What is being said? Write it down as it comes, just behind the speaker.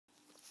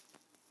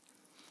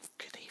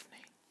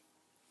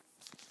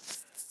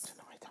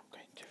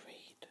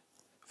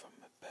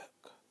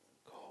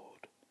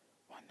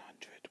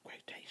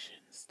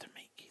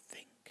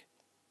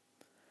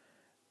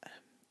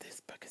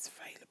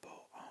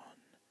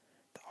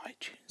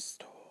iTunes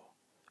store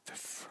for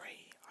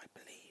free, I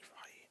believe.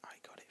 I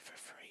got it for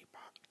free,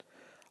 but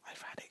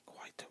I've had it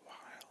quite a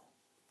while.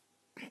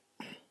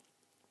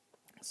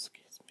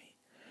 Excuse me.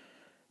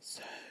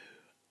 So,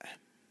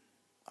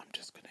 I'm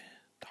just going to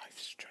dive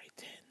straight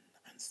in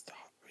and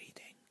start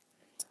reading.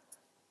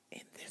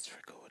 In this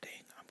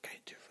recording, I'm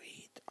going to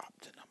read up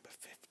to number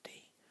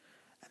 50,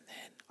 and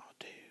then I'll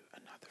do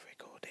another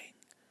recording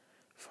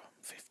from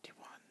 51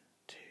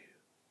 to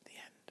the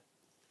end.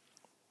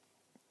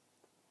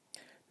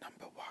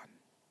 Number 1.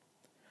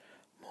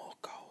 More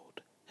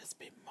gold has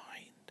been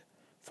mined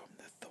from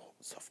the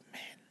thoughts of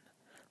men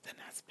than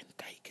has been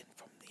taken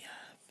from the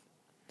earth.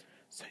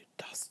 So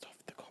dust off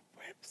the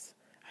cobwebs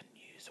and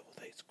use all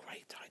those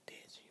great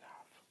ideas you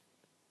have.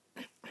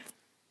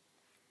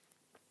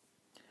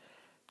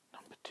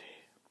 Number 2.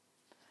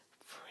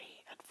 Free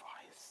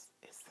advice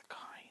is the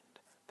kind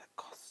that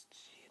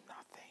costs you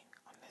nothing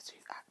unless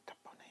you act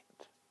upon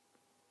it.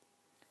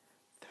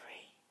 3.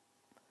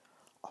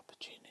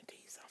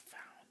 Opportunities are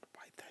found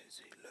by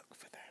those who look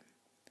for them.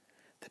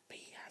 The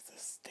bee has a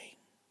sting,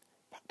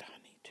 but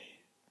honey too.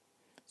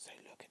 So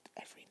look at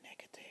every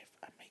negative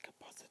and make a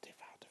positive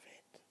out of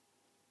it.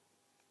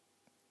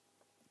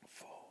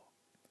 4.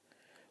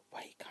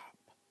 Wake up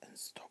and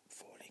stop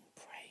falling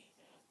prey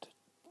to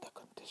the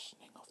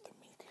conditioning of the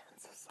media and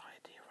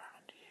society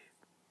around you.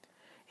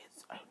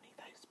 It's only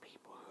those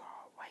people who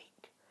are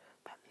awake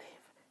that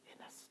live in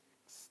a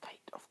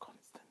state of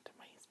constant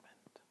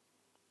amazement.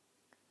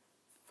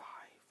 5.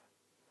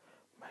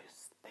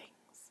 Most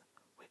things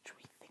which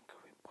we think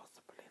are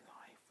impossible in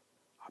life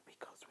are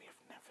because we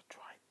have never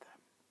tried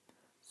them.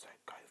 So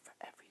go for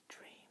every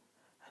dream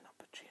and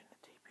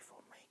opportunity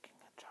before making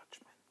a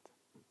judgment.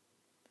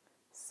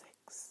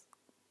 6.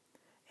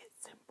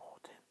 It's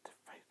important to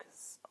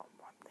focus on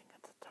one thing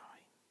at a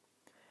time.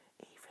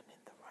 Even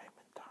in the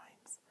Roman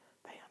times,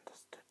 they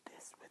understood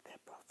this with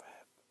their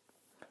proverb,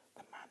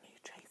 "The man who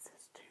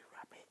chases 2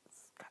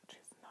 rabbits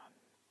catches none."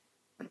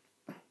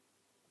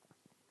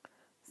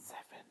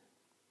 7.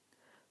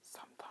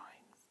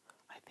 Sometimes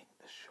I think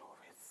the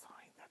surest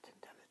sign that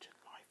intelligent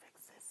life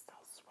exists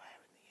elsewhere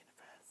in the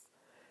universe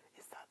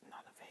is that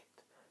none of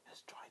it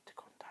has tried to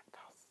contact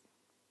us.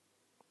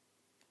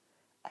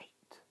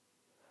 8.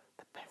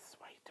 The best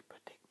way to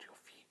predict your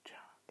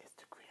future is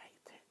to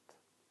create it.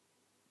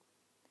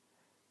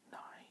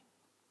 9.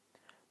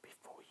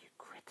 Before you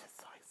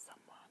criticize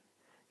someone,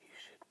 you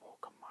should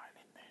walk a mile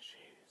in their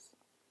shoes.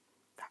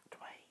 That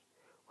way,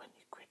 when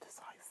you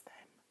criticize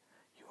them,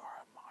 you are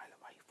a mile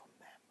away from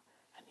them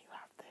and you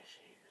have their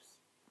shoes.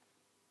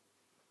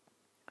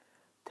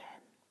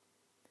 10.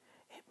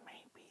 It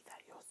may be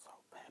that your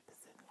sole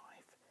purpose in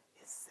life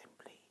is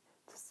simply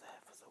to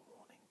serve as a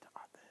warning to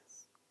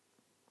others.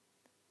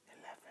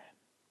 11.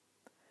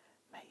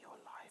 May your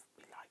life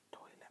be like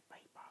toilet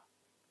paper,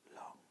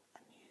 long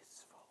and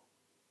useful.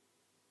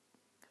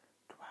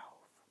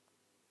 12.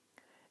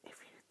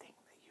 If you think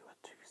that you are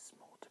too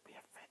small to be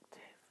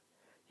effective,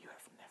 you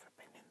have never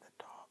been in the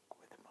dark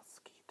with a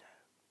mosquito.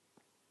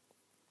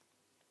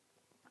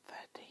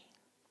 13.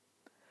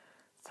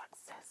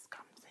 Success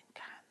comes in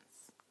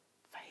cans,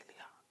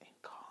 failure in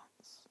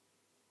can'ts.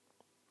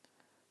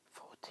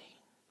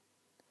 14.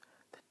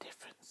 The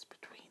difference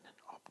between an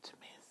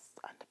optimist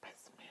and a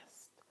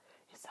pessimist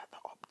is that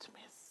the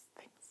optimist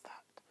thinks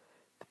that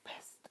the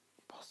best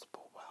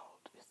possible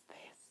world is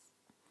this.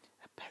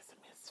 A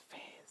pessimist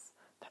fears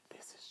that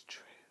this is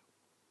true.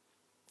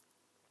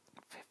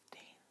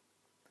 15.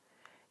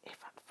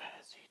 If at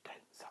first you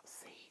don't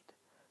succeed,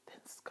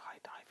 then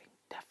skydiving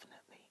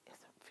definitely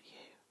isn't for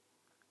you.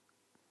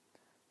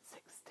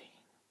 16.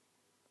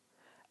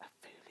 A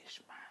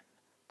foolish man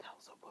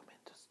tells a woman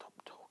to stop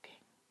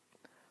talking,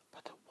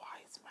 but a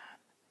wise man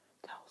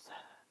tells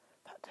her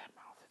that her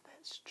mouth is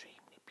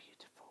extremely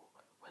beautiful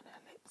when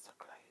her lips are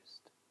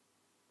closed.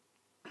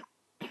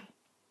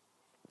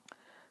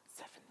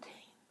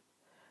 17.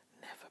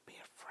 Never be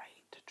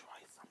afraid to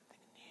try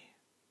something new.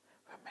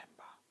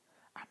 Remember,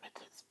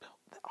 amateurs built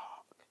the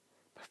Ark,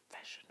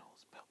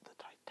 professionals built the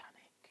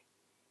Titanic.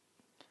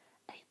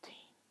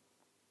 18.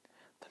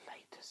 The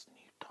latest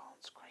new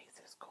dance craze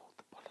is called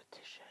the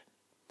politician.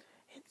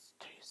 It's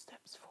 2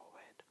 steps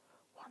forward,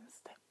 1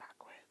 step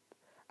backward,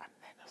 and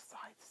then a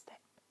side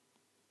step.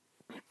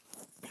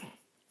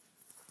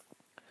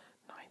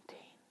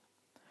 19.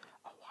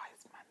 A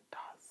wise man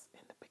does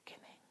in the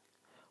beginning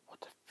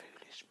what a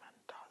foolish man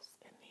does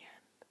in the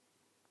end.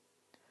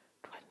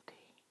 20.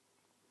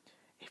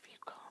 If you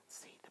can't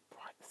see the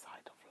bright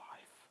side of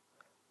life,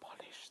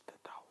 polish the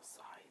dull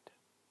side.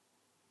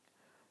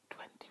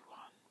 21.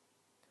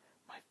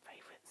 My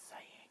favourite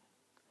saying,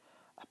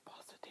 a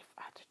positive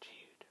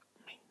attitude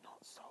may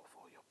not solve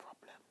all your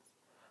problems,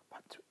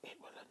 but it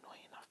will annoy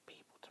enough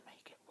people to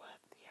make it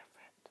worth the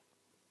effort.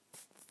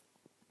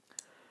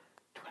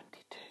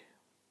 22.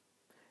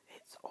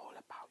 It's all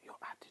about your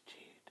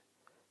attitude.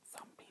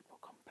 Some people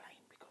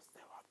complain because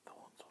there are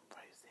thorns on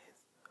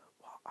roses,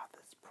 while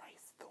others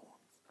praise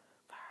thorns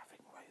for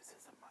having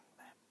roses among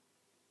them.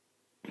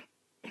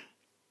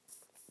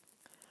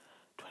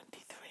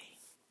 23.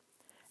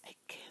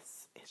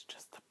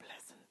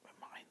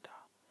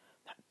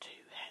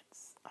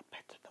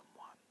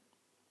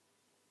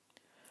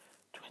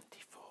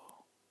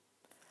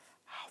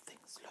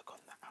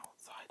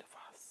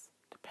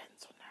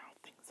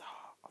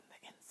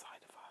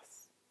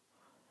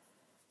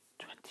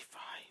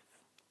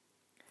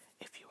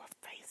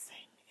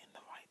 progressing in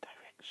the right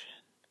direction.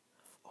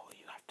 All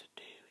you have to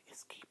do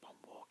is keep on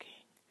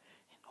walking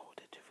in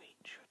order to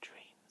reach your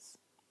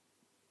dreams.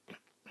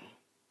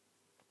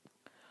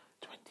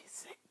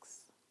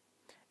 26.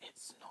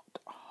 It's not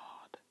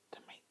hard to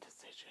make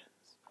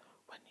decisions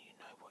when you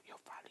know what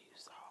your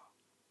values are.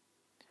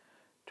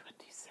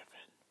 27.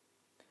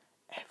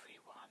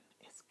 Everyone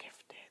is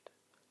gifted,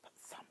 but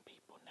some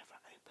people never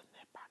open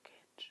their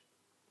package.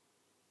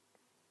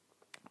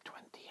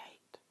 28.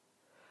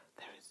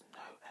 There is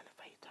no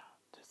elevator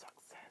to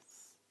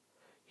success.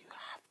 You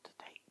have to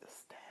take the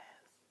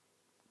stairs.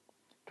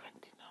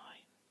 29.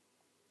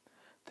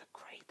 The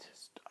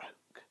greatest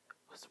oak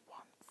was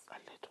once a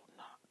little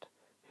nut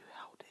who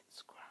held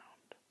its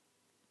ground.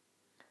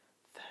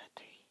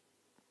 30.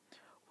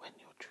 When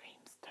your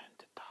dreams turn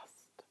to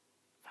dust,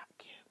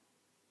 vacuum.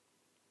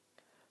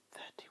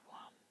 31.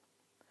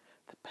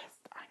 The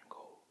best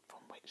angle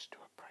from which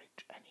to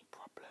approach any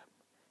problem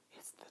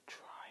is the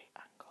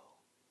triangle.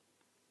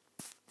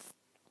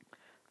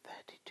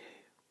 32.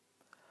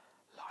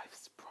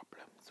 Life's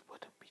problems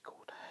wouldn't be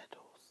called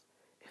hurdles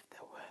if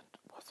there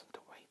wasn't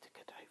a way to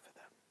get over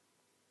them.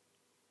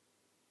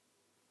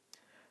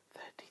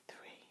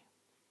 33.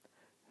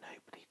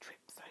 Nobody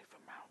trips over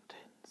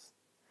mountains.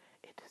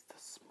 It is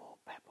the small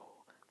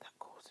pebble that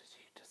causes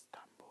you to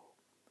stumble.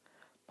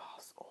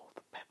 Pass all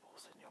the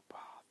pebbles in your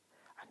path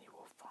and you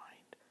will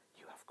find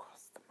you have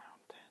crossed the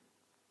mountain.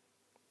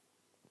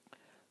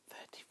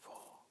 34.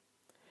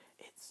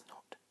 It's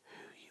not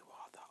who you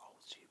are that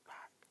holds you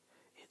back,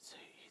 it's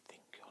who you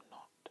think you're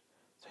not,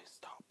 so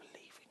start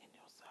believing in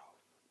yourself.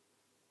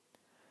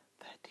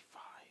 35.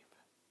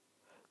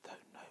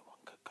 Though no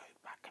one could go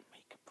back and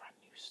make a brand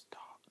new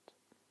start,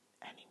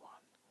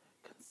 anyone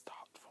can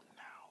start from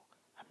now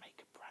and make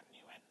a brand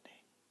new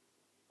ending.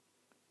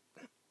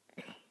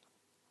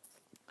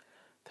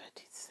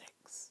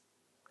 36.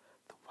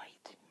 The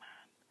waiting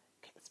man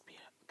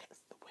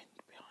gets the wind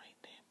behind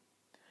him,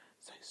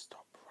 so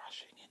stop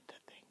rushing into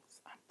things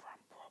and plan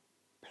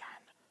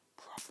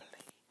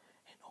properly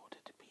in order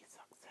to be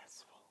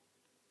successful.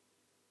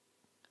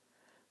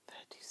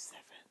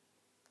 37.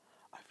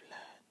 I've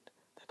learned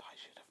that I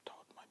should have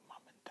told my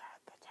mum and dad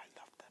that I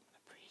love them and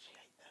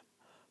appreciate them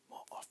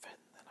more often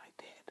than I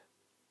did.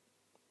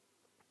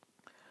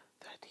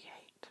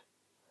 38.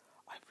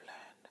 I've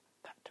learned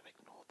that to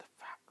ignore the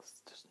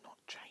facts does not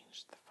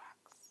change the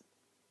facts.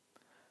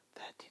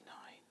 39.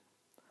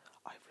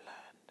 I've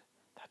learned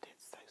that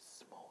it's those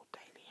small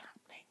daily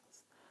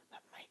happenings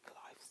that make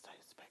life so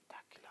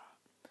spectacular.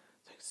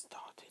 So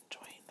start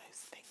enjoying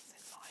those things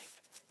in life.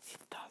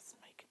 It does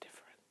make a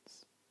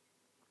difference.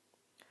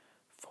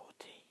 40.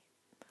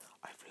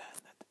 I've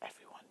learned that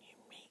everyone you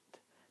meet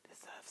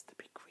deserves to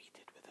be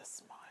greeted with a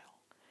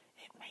smile.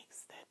 It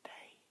makes their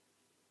day.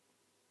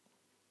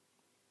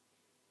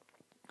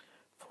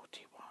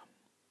 41.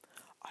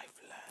 I've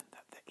learned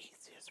that the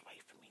easiest way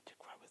for me to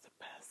grow as a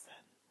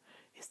person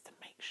is to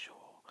make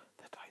sure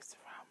that I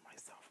surround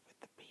myself with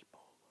the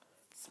people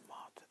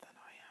smarter than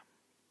I am.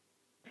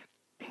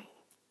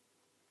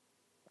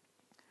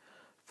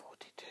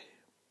 42.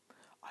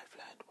 I've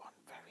learned one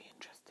very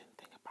interesting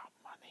thing about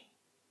money.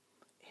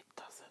 It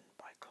doesn't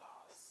buy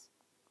class.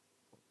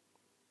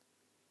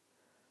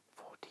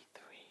 43.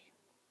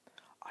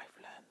 I've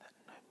learned that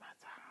no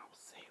matter how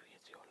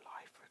serious your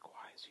life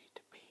requires you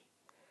to be,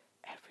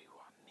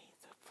 everyone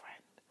needs a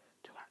friend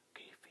to act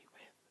goofy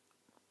with.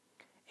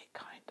 It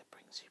kinda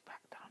brings you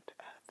back down to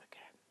earth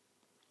again.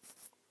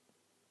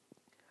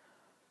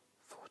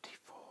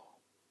 44.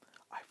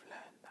 I've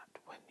learned that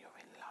when you're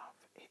in love,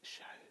 it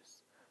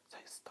shows. So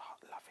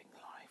start loving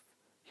life,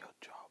 your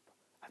job,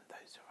 and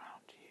those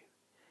around you.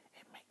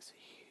 It makes a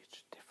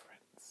huge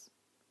difference.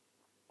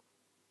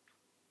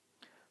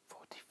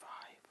 45.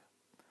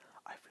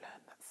 I've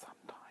learned that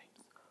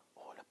sometimes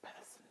all a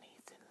person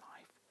needs in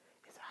life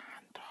is a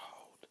hand to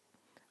hold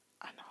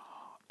and a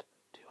heart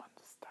to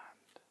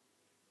understand.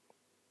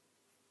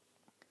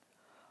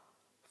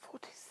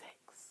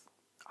 46.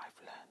 I've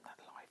learned that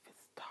life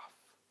is tough,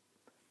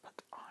 but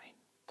I'm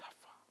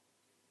tougher.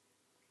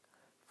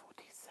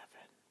 47.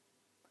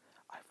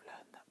 I've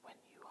learned that when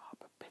you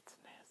harbour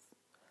bitterness,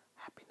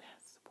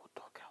 happiness will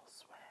dog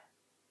elsewhere.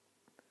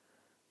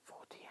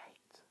 48.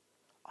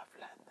 I've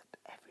learned that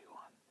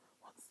everyone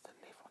wants to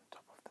live on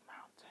top of the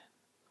mountain,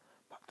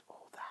 but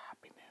all the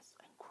happiness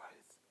and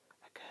growth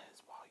occurs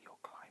while you're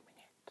climbing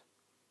it.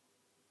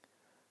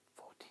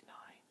 49.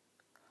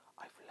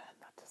 I've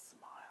learned that a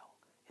smile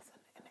is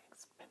an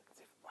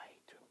inexpensive way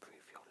to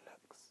improve your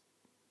looks.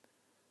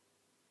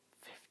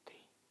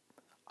 50.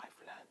 I've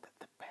learned that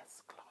the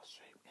best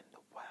classroom in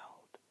the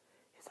world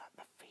is at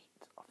the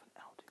feet of an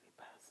elderly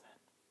person.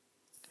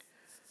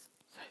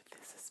 So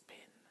this has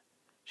been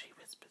She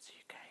Whispers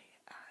UK,